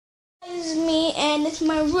It's me and it's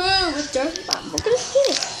my room. It's dirty, but we're gonna get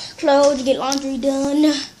it. Clothes, get laundry done.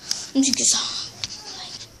 And sing a song.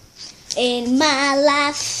 In my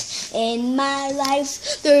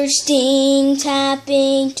life, there's things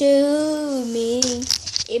happening to me.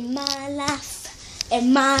 In my life,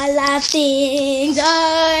 things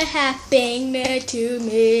are happening to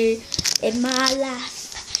me. In my life,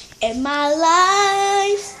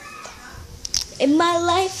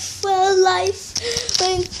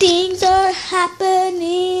 when things are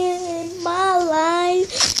happening in my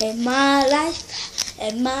life,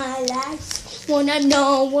 when I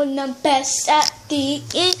know when I'm best at the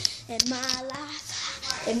end.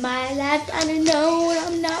 In my life, I don't know when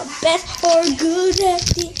I'm not best or good at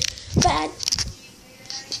the bad.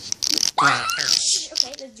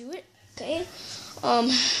 Okay, let's do it. Okay,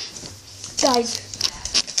 guys.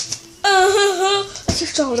 Let's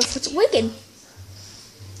just show the foot's wicked.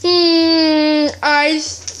 I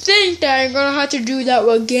think that I'm gonna have to do that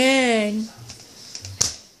again.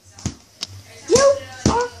 You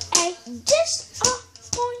are a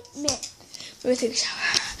disappointment. Let me take a shower.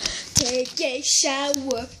 Take a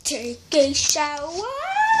shower.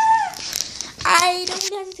 I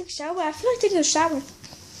don't have to take a shower. I feel like taking a shower.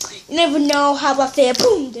 You never know how I feel.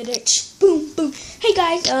 Boom, did it. Boom, boom. Hey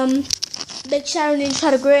guys, big shower ninja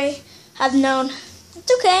had a gray. I've known.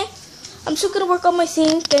 It's okay. I'm still gonna work on my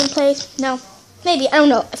theme, gameplay. No, maybe. I don't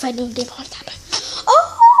know if I do gameplay on that.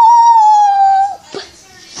 Oh!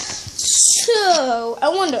 So, I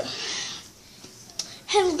wonder.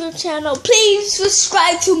 Head to the channel. Please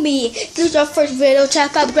subscribe to me. This is our first video.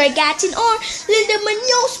 Check out Greg Gatson or Linda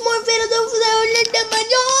Munoz. More videos over there. Linda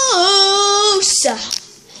Munoz.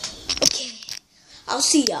 Okay. I'll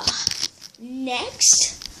see ya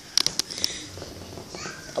next.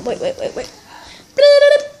 Oh, wait.